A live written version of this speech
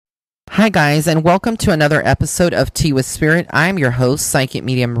Hi, guys, and welcome to another episode of Tea with Spirit. I'm your host, Psychic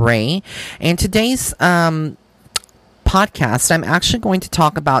Medium Ray, and today's podcast, I'm actually going to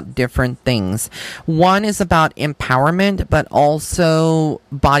talk about different things. One is about empowerment, but also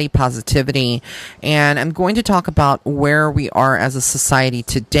body positivity, and I'm going to talk about where we are as a society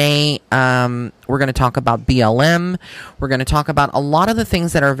today. We're going to talk about BLM. We're going to talk about a lot of the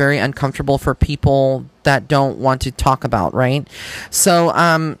things that are very uncomfortable for people that don't want to talk about, right?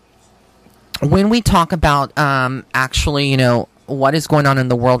 So, when we talk about what is going on in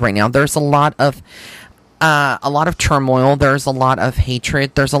the world right now, there's a lot of turmoil. There's a lot of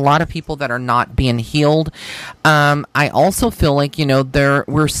hatred. There's a lot of people that are not being healed. I also feel like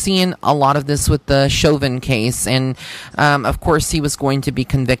we're seeing a lot of this with the Chauvin case, and of course he was going to be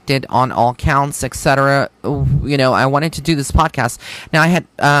convicted on all counts, etc. I wanted to do this podcast. Now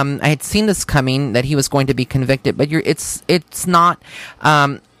I had seen this coming, that he was going to be convicted, but it's not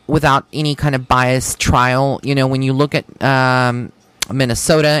without any kind of biased trial. When you look at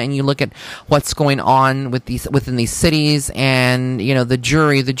Minnesota and you look at what's going on within these cities, and the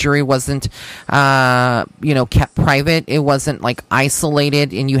jury wasn't kept private. It wasn't like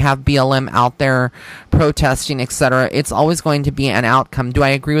isolated, and you have BLM out there protesting, etc. It's always going to be an outcome. Do I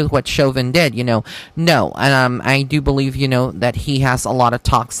agree with what Chauvin did? No. I do believe that he has a lot of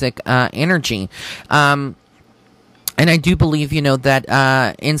toxic energy. And I do believe,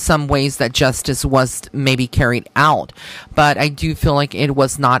 that in some ways that justice was maybe carried out. But I do feel like it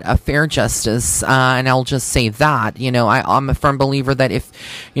was not a fair justice. And I'll just say that. I'm a firm believer that if,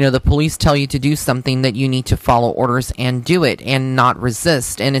 the police tell you to do something, that you need to follow orders and do it and not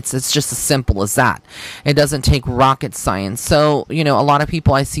resist. And it's just as simple as that. It doesn't take rocket science. So, a lot of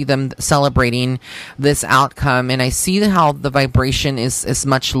people, I see them celebrating this outcome. And I see how the vibration is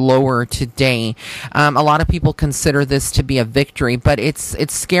much lower today. A lot of people consider this to be a victory, but it's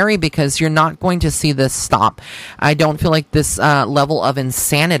scary because you're not going to see this stop. I don't feel like this level of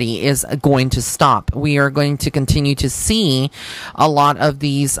insanity is going to stop. We are going to continue to see a lot of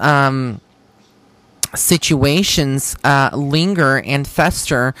these situations linger and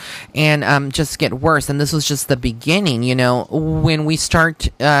fester and just get worse. And this was just the beginning. When we start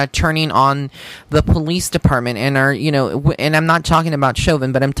turning on the police department and and I'm not talking about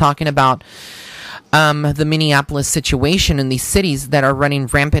Chauvin, but I'm talking about the Minneapolis situation in these cities that are running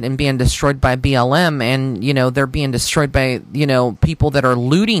rampant and being destroyed by BLM, and they're being destroyed by people that are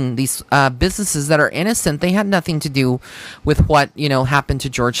looting these businesses that are innocent. They had nothing to do with what happened to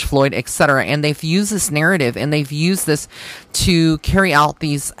George Floyd, etc. And they've used this narrative, and they've used this to carry out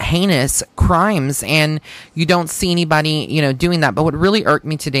these heinous crimes, and you don't see anybody doing that. But what really irked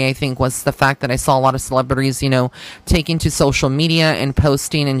me today, I think, was the fact that I saw a lot of celebrities taking to social media and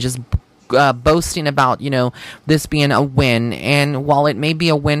posting and just boasting about this being a win. And while it may be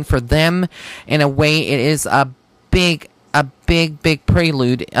a win for them, in a way it is a big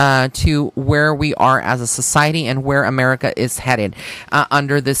prelude to where we are as a society and where America is headed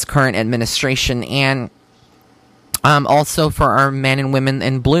under this current administration. And also for our men and women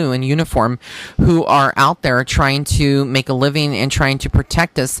in blue in uniform who are out there trying to make a living and trying to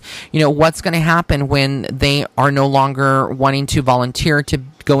protect us, what's going to happen when they are no longer wanting to volunteer to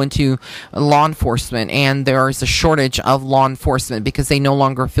go into law enforcement, and there is a shortage of law enforcement because they no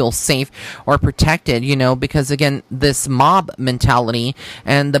longer feel safe or protected, because again, this mob mentality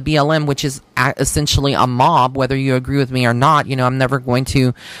and the BLM, which is essentially a mob, whether you agree with me or not, I'm never going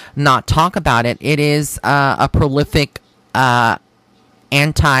to not talk about it. It is a prolific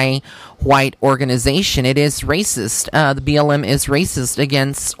anti-white organization. It is racist. The BLM is racist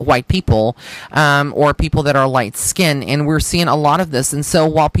against white people or people that are light skinned, and we're seeing a lot of this. And so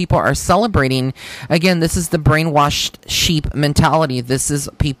while people are celebrating, again, this is the brainwashed sheep mentality. This is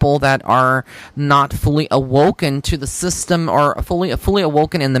people that are not fully awoken to the system or fully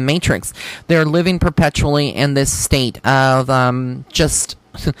awoken in the matrix. They're living perpetually in this state of just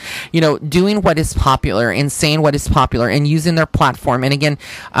doing what is popular and saying what is popular and using their platform, and again,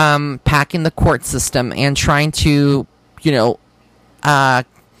 packing the court system and trying to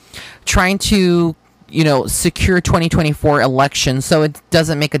secure 2024 election. So it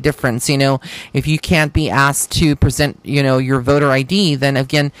doesn't make a difference. If you can't be asked to present, your voter ID, then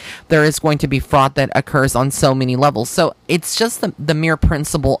again, there is going to be fraud that occurs on so many levels. So it's just the mere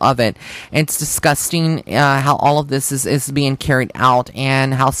principle of it. It's disgusting how all of this is being carried out,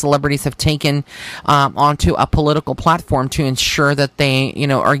 and how celebrities have taken onto a political platform to ensure that they,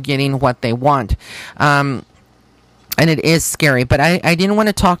 are getting what they want. And it is scary, but I didn't want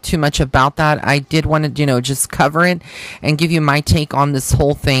to talk too much about that. I did want to, just cover it and give you my take on this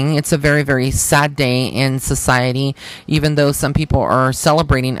whole thing. It's a very, very sad day in society, even though some people are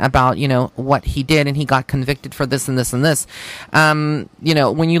celebrating about, what he did and he got convicted for this and this and this.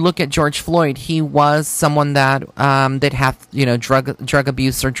 When you look at George Floyd, he was someone that did have, drug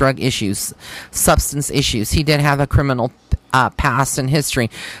abuse or drug issues, substance issues. He did have a criminal past and history.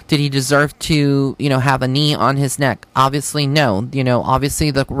 Did he deserve to, have a knee on his neck? Obviously, no.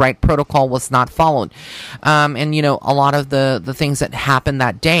 Obviously the right protocol was not followed. And, a lot of the things that happened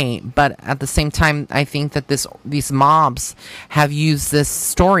that day. But at the same time, I think that these mobs have used this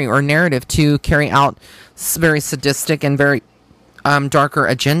story or narrative to carry out very sadistic and very darker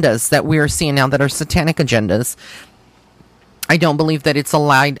agendas that we are seeing now that are satanic agendas. I don't believe that it's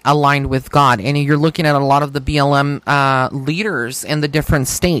aligned with God. And you're looking at a lot of the BLM leaders in the different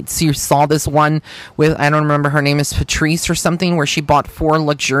states. You saw this one with, I don't remember, her name is Patrice or something, where she bought 4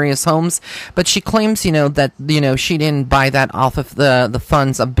 luxurious homes. But she claims, that, she didn't buy that off of the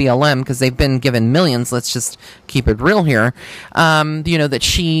funds of BLM because they've been given millions. Let's just keep it real here. That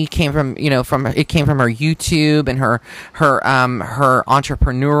she came from, it came from her YouTube and her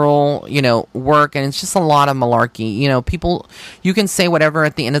entrepreneurial, work. And it's just a lot of malarkey. People, you can say whatever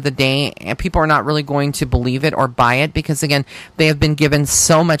at the end of the day, and people are not really going to believe it or buy it because, again, they have been given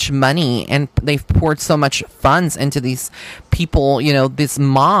so much money and they've poured so much funds into these people, this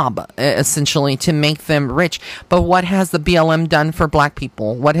mob, essentially, to make them rich. But what has the BLM done for black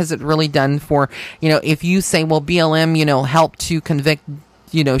people? What has it really done for, if you say, well, BLM, helped to convict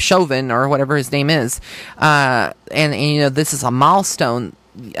Chauvin or whatever his name is, and this is a milestone,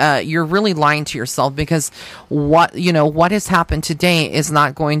 you're really lying to yourself, because what has happened today is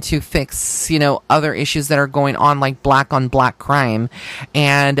not going to fix, other issues that are going on, like black on black crime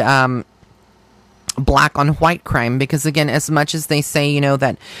and, black on white crime. Because again, as much as they say,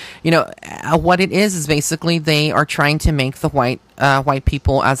 that, what it is basically they are trying to make the white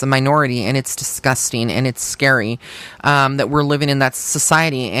people as a minority, and it's disgusting and it's scary that we're living in that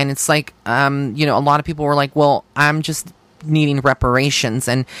society. And it's like, a lot of people were like, well, I'm just needing reparations,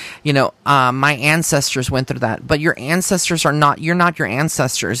 and my ancestors went through that, but your ancestors you're not your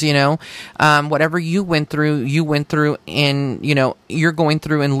ancestors. Whatever you went through and you're going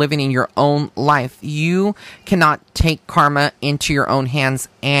through and living in your own life. You cannot take karma into your own hands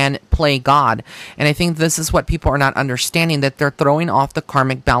and play God. And I think this is what people are not understanding, that they're throwing off the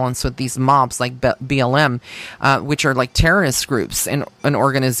karmic balance with these mobs like BLM, which are like terrorist groups and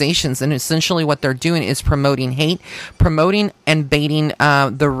organizations. And essentially what they're doing is promoting hate, promoting and baiting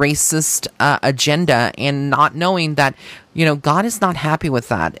the racist agenda, and not knowing that God is not happy with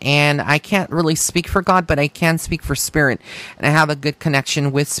that. And I can't really speak for God, but I can speak for spirit, and I have a good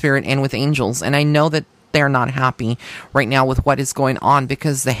connection with spirit and with angels, and I know that they're not happy right now with what is going on,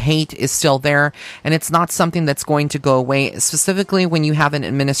 because the hate is still there, and it's not something that's going to go away, specifically when you have an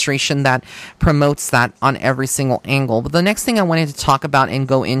administration that promotes that on every single angle. But the next thing I wanted to talk about and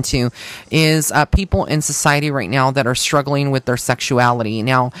go into is people in society right now that are struggling with their sexuality.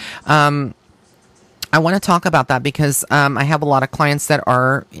 Now, I want to talk about that because I have a lot of clients that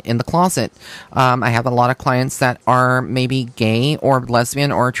are in the closet. I have a lot of clients that are maybe gay or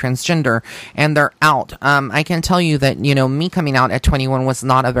lesbian or transgender, and they're out. I can tell you that, me coming out at 21 was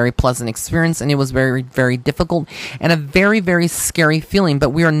not a very pleasant experience, and it was very, very difficult and a very, very scary feeling. But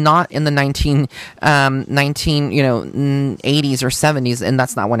we are not in the 80s or 70s, and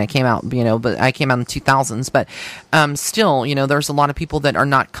that's not when I came out, but I came out in the 2000s. But still, there's a lot of people that are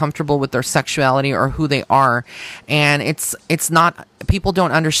not comfortable with their sexuality or who they are, and it's not, people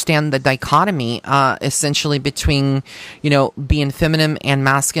don't understand the dichotomy essentially between being feminine and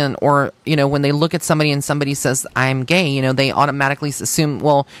masculine, or when they look at somebody and somebody says I'm gay, they automatically assume,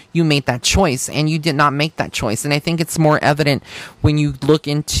 well, you made that choice, and you did not make that choice. And I think it's more evident when you look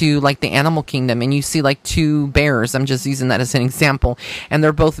into like the animal kingdom and you see like 2 bears, I'm just using that as an example, and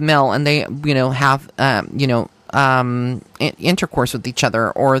they're both male, and they have intercourse with each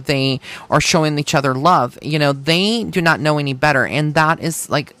other, or they are showing each other love. They do not know any better, and that is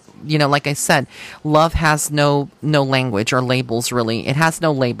like like I said, love has no language or labels, really. It has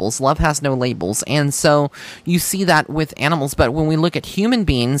no labels. Love has no labels. And so you see that with animals. But when we look at human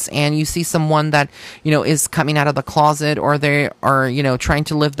beings and you see someone that, is coming out of the closet, or they are, trying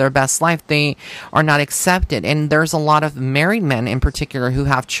to live their best life, they are not accepted. And there's a lot of married men in particular who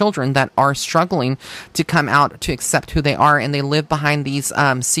have children that are struggling to come out to accept who they are. And they live behind these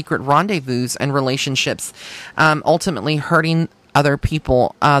secret rendezvous and relationships, ultimately hurting other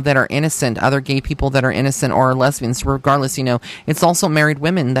people that are innocent, other gay people that are innocent, or lesbians, regardless. It's also married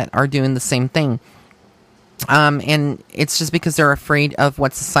women that are doing the same thing. And it's just because they're afraid of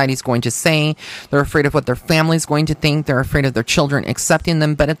what society's going to say. They're afraid of what their family's going to think. They're afraid of their children accepting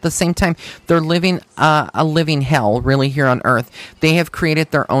them. But at the same time, they're living a living hell, really, here on earth. They have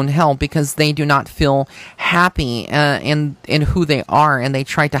created their own hell because they do not feel happy in who they are, and they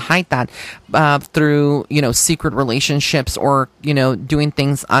try to hide that through secret relationships or doing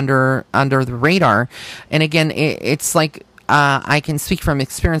things under the radar. And again, it's like, I can speak from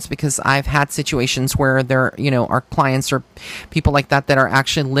experience because I've had situations where there, are clients or people like that are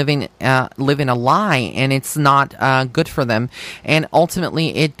actually living a lie, and it's not good for them. And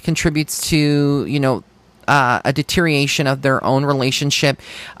ultimately, it contributes to, a deterioration of their own relationship,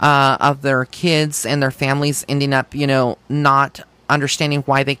 of their kids and their families ending up, not understanding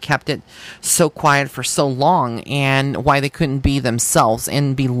why they kept it so quiet for so long, and why they couldn't be themselves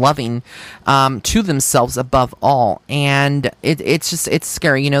and be loving to themselves above all. And it's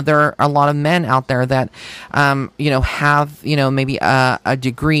scary. There are a lot of men out there that have maybe a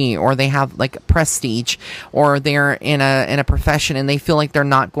degree, or they have like prestige, or they're in a profession, and they feel like they're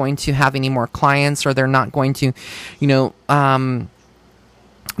not going to have any more clients, or they're not going to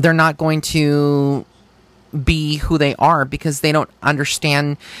be who they are, because they don't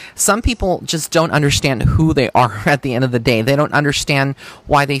understand. Some people just don't understand who they are at the end of the day. They don't understand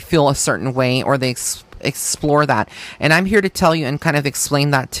why they feel a certain way, or they explore that. And I'm here to tell you and kind of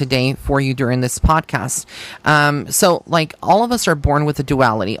explain that today for you during this podcast. So like, all of us are born with a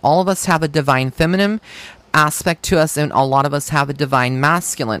duality. All of us have a divine feminine aspect to us, and a lot of us have a divine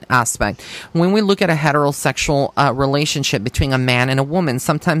masculine aspect. When we look at a heterosexual relationship between a man and a woman,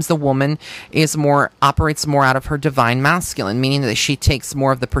 sometimes the woman operates more out of her divine masculine, meaning that she takes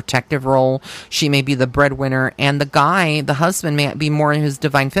more of the protective role. She may be the breadwinner, and the husband may be more in his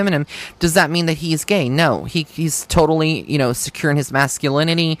divine feminine. Does that mean that he's gay? No, he's totally secure in his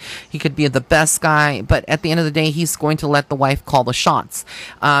masculinity. He could be the best guy, but at the end of the day, he's going to let the wife call the shots,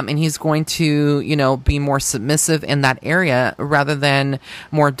 and he's going to be more submissive in that area rather than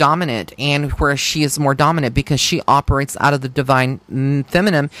more dominant, and where she is more dominant because she operates out of the divine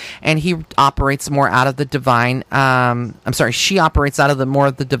feminine, and he operates more out of the divine she operates out of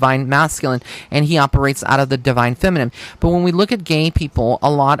the divine masculine, and he operates out of the divine feminine. But when we look at gay people, a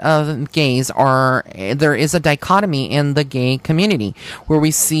lot of gays there is a dichotomy in the gay community, where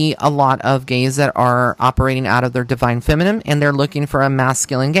we see a lot of gays that are operating out of their divine feminine, and they're looking for a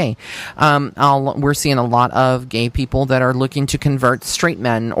masculine gay. We're seeing a lot of gay people that are looking to convert straight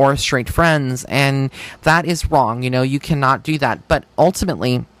men or straight friends, and that is wrong. You cannot do that. But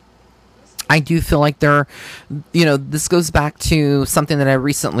ultimately, I do feel like this goes back to something that I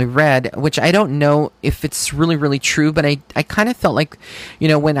recently read, which I don't know if it's really, really true, but I kind of felt like,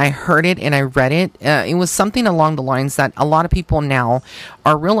 when I heard it and I read it, it was something along the lines that a lot of people now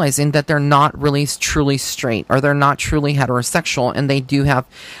are realizing that they're not really truly straight, or they're not truly heterosexual, and they do have,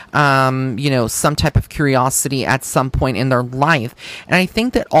 some type of curiosity at some point in their life. And I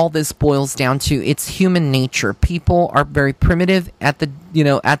think that all this boils down to, it's human nature. People are very primitive at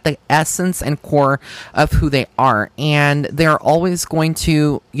the essence and core of who they are, and they're always going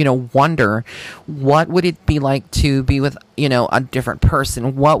to wonder, what would it be like to be with a different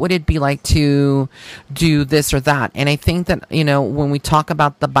person? What would it be like to do this or that? And I think that when we talk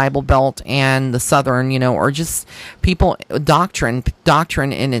about the Bible Belt and the Southern, or just people, doctrine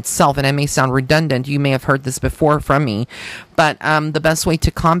in itself, and it may sound redundant, you may have heard this before from me, but the best way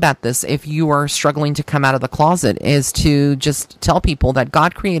to combat this, if you are struggling to come out of the closet, is to just tell people that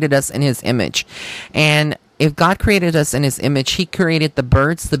God created us in his image. And if God created us in his image, he created the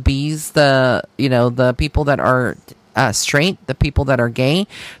birds, the bees, the people that are straight, the people that are gay,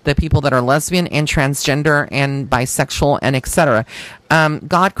 the people that are lesbian and transgender and bisexual, and etc.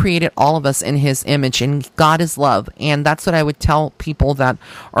 God created all of us in his image, and God is love. And that's what I would tell people that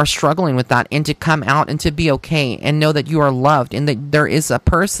are struggling with that, and to come out and to be okay, and know that you are loved, and that there is a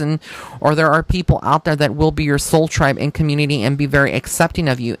person, or there are people out there that will be your soul tribe and community and be very accepting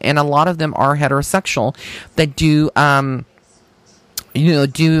of you. And a lot of them are heterosexual that do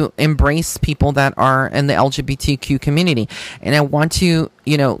embrace people that are in the LGBTQ community. And I want to,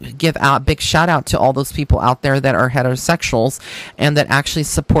 give out big shout out to all those people out there that are heterosexuals and that actually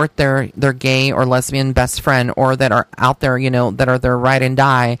support their gay or lesbian best friend, or that are out there, that are their ride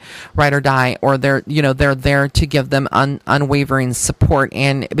or die, or they're there to give them unwavering support.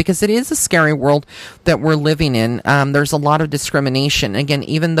 And because it is a scary world that we're living in, there's a lot of discrimination. Again,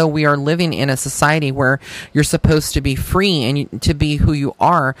 even though we are living in a society where you're supposed to be free and to be who you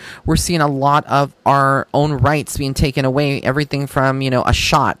are, we're seeing a lot of our own rights being taken away. Everything from, a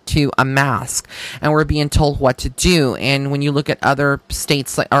shot to a mask, and we're being told what to do. And when you look at other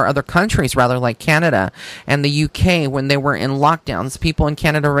states or other countries rather, like Canada and the UK, when they were in lockdowns, people in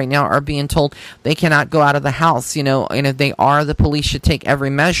Canada right now are being told they cannot go out of the house, and if they are, the police should take every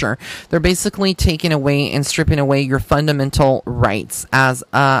measure. They're basically taking away and stripping away your fundamental rights as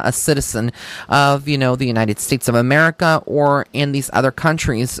a citizen of, the United States of America, or in these other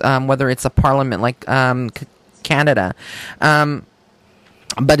countries, whether it's a parliament like Canada.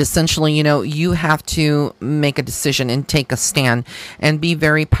 But essentially, you have to make a decision and take a stand and be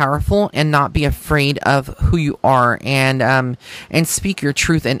very powerful and not be afraid of who you are, and speak your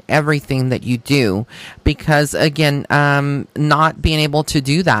truth in everything that you do. Because again, not being able to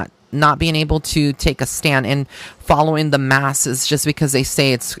do that, not being able to take a stand and following the masses just because they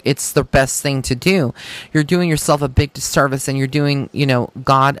say it's the best thing to do, you're doing yourself a big disservice, and you're doing,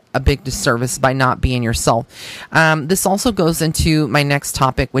 God a big disservice by not being yourself. This also goes into my next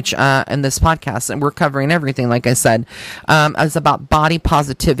topic, which in this podcast, and we're covering everything, like I said, is about body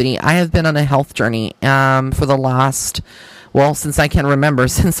positivity. I have been on a health journey for the last, since I can remember,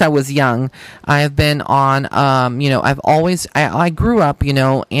 since I was young. I have been on, I grew up, in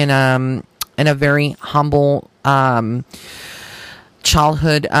a very humble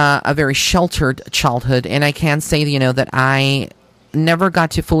childhood, a very sheltered childhood. And I can say, that I never got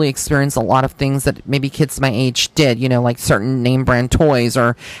to fully experience a lot of things that maybe kids my age did, like certain name brand toys,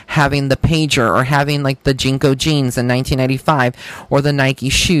 or having the pager, or having like the Jinko jeans in 1995, or the Nike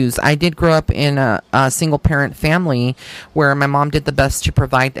shoes. I did grow up in a single parent family where my mom did the best to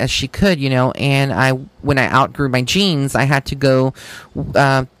provide as she could, and when I outgrew my jeans, I had to go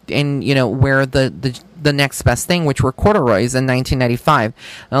and wear the next best thing, which were corduroys in 1995.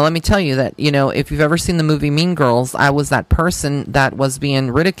 Now, let me tell you that, if you've ever seen the movie Mean Girls, I was that person that was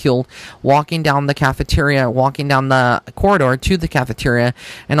being ridiculed walking down the cafeteria, walking down the corridor to the cafeteria,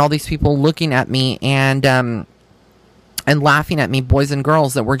 and all these people looking at me and laughing at me, boys and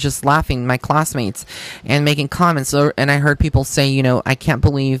girls that were just laughing, my classmates, and making comments. And I heard people say, I can't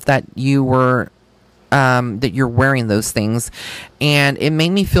believe that you were that you're wearing those things. And it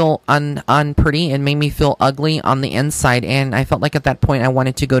made me feel unpretty. It made me feel ugly on the inside. And I felt like at that point I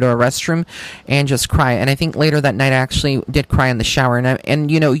wanted to go to a restroom and just cry. And I think later that night I actually did cry in the shower. And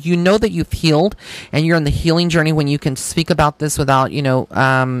you know that you've healed, and you're in the healing journey when you can speak about this without,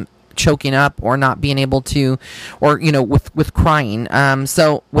 choking up or not being able to, or with crying,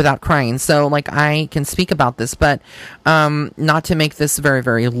 so without crying. So like, I can speak about this, but not to make this very,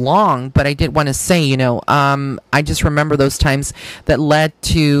 very long, but I did want to say, I just remember those times that led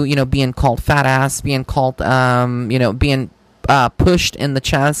to being called fat ass, being called being pushed in the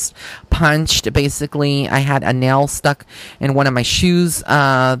chest, punched. Basically, I had a nail stuck in one of my shoes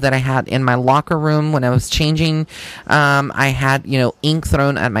that I had in my locker room when I was changing. I had, ink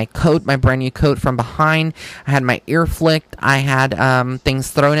thrown at my coat, my brand new coat, from behind. I had my ear flicked. I had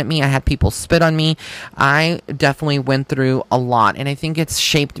things thrown at me. I had people spit on me. I definitely went through a lot, and I think it's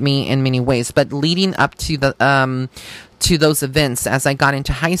shaped me in many ways. But leading up to those events, as I got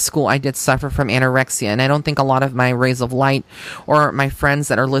into high school, I did suffer from anorexia. And I don't think a lot of my rays of light or my friends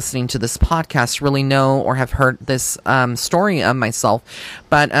that are listening to this podcast really know or have heard this story of myself.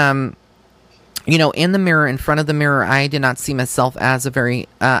 But in the mirror, in front of the mirror, I did not see myself as a very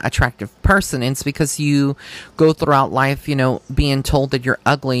attractive person. And it's because you go throughout life, being told that you're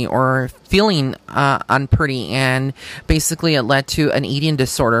ugly or feeling unpretty. And basically it led to an eating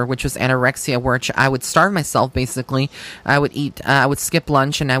disorder, which was anorexia, which I would starve myself. Basically, I would skip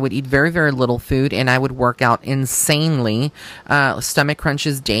lunch, and I would eat very, very little food, and I would work out insanely, stomach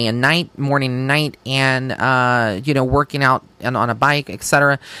crunches day and night, morning and night, and working out and on a bike,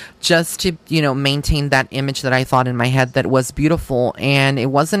 etc., just to maintain that image that I thought in my head that was beautiful. And it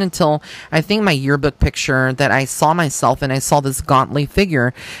wasn't until I think my yearbook picture that I saw myself, and I saw this gauntly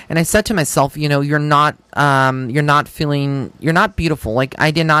figure, and I said to myself, you're not beautiful. Like,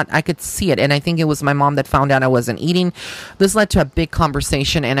 I could see it. And I think it was my mom that found out I wasn't eating. This led to a big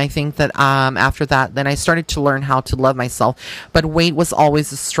conversation, and I think that after that, then I started to learn how to love myself. But weight was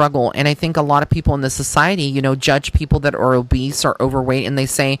always a struggle, and I think a lot of people in the society judge people that are obese or overweight, and they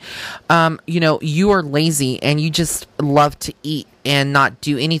say you are lazy and you just love to eat and not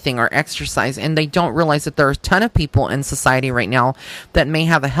do anything or exercise. And they don't realize that there are a ton of people in society right now that may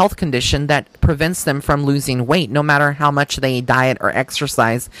have a health condition that prevents them from losing weight, no matter how much they diet or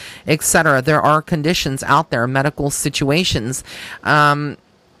exercise, etc. There are conditions out there, medical situations,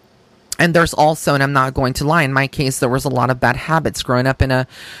 And there's also, and I'm not going to lie, in my case, there was a lot of bad habits growing up in a,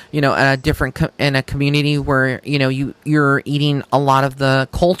 in a community where, you're eating a lot of the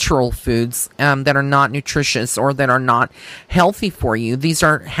cultural foods that are not nutritious or that are not healthy for you. These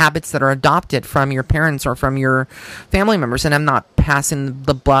are habits that are adopted from your parents or from your family members. And I'm not passing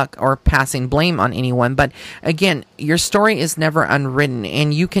the buck or passing blame on anyone. But again, your story is never unwritten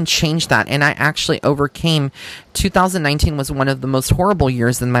and you can change that. And I actually overcame. 2019 was one of the most horrible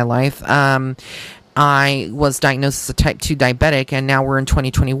years in my life. I was diagnosed as a type 2 diabetic, and now we're in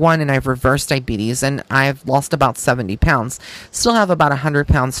 2021 and I've reversed diabetes and I've lost about 70 pounds. Still have about 100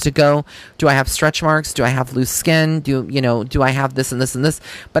 pounds to go. Do I have stretch marks? Do I have loose skin? Do I have this and this and this?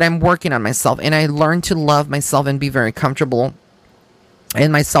 But I'm working on myself, and I learned to love myself and be very comfortable in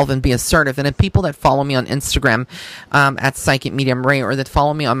myself and be assertive. And if people that follow me on Instagram at Psychic Medium Ray, or that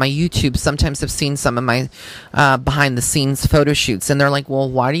follow me on my YouTube, sometimes have seen some of my behind the scenes photo shoots, and they're like, well,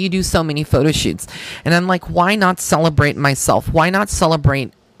 why do you do so many photo shoots? And I'm like, why not celebrate myself? Why not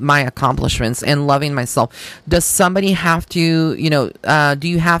celebrate my accomplishments and loving myself? Does somebody have to, do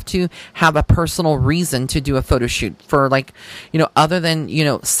you have to have a personal reason to do a photo shoot for, other than,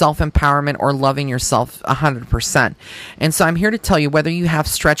 self-empowerment or loving yourself 100%? And so I'm here to tell you, whether you have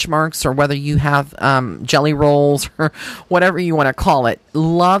stretch marks or whether you have jelly rolls or whatever you want to call it,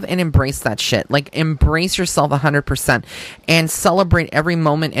 love and embrace that shit. Embrace yourself 100% and celebrate every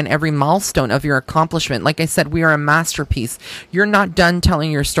moment and every milestone of your accomplishment. Like I said, we are a masterpiece. You're not done telling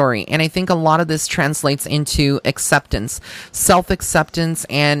your story. And I think a lot of this translates into acceptance, self-acceptance,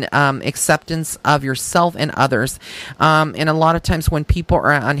 and acceptance of yourself and others. And a lot of times when people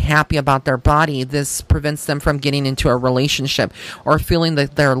are unhappy about their body, this prevents them from getting into a relationship or feeling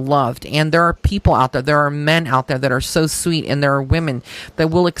that they're loved. And there are people out there are men out there that are so sweet, and there are women that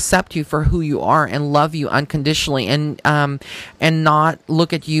will accept you for who you are and love you unconditionally, and not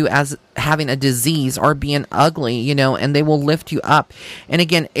look at you as having a disease or being ugly, and they will lift you up. And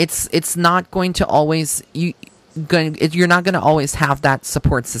again, it's not going to always, you're not going to always have that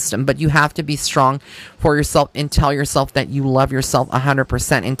support system, but you have to be strong for yourself and tell yourself that you love yourself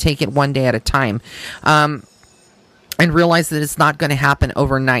 100% and take it one day at a time. And realize that it's not going to happen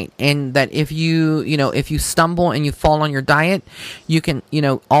overnight, and that if you stumble and you fall on your diet, you can,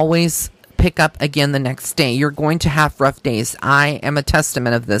 always pick up again the next day. You're going to have rough days. I am a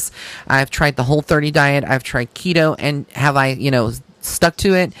testament of this. I've tried the Whole30 diet. I've tried keto, and have I, stuck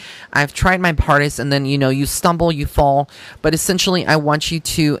to it? I've tried my hardest, and then you stumble, you fall, but essentially I want you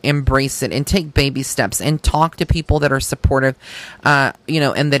to embrace it and take baby steps and talk to people that are supportive,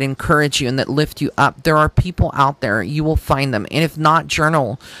 and that encourage you and that lift you up. There are people out there. You will find them, and if not,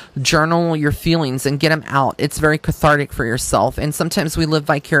 journal your feelings and get them out. It's very cathartic for yourself. And sometimes we live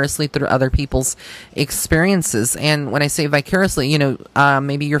vicariously through other people's experiences, and when I say vicariously,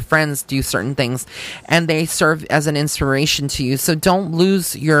 maybe your friends do certain things and they serve as an inspiration to you. So don't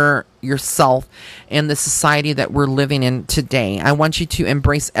lose yourself in the society that we're living in today. I want you to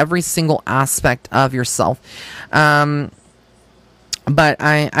embrace every single aspect of yourself. But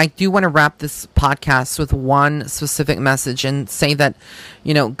I do want to wrap this podcast with one specific message and say that,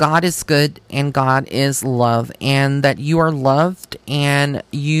 God is good and God is love, and that you are loved, and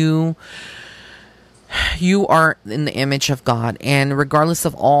you are in the image of God. And regardless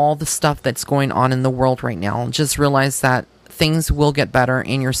of all the stuff that's going on in the world right now, just realize that things will get better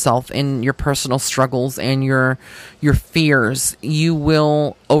in yourself, in your personal struggles and your fears. You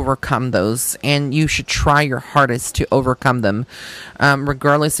will overcome those, and you should try your hardest to overcome them.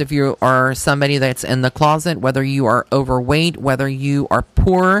 Regardless if you are somebody that's in the closet, whether you are overweight, whether you are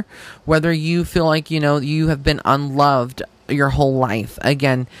poor, whether you feel like, you have been unloved your whole life.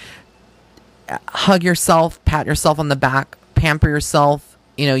 Again, hug yourself, pat yourself on the back, pamper yourself,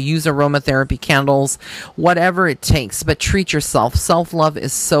 use aromatherapy candles, whatever it takes, but treat yourself. Self-love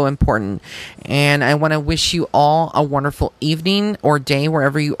is so important. And I want to wish you all a wonderful evening or day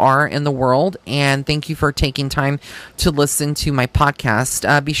wherever you are in the world. And thank you for taking time to listen to my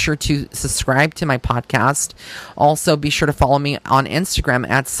podcast. Be sure to subscribe to my podcast. Also, be sure to follow me on Instagram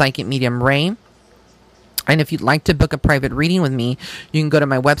at Psychic Medium Ray. And if you'd like to book a private reading with me, you can go to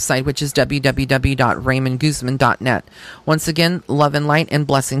my website, which is www.raymondguzman.net. Once again, love and light and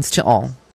blessings to all.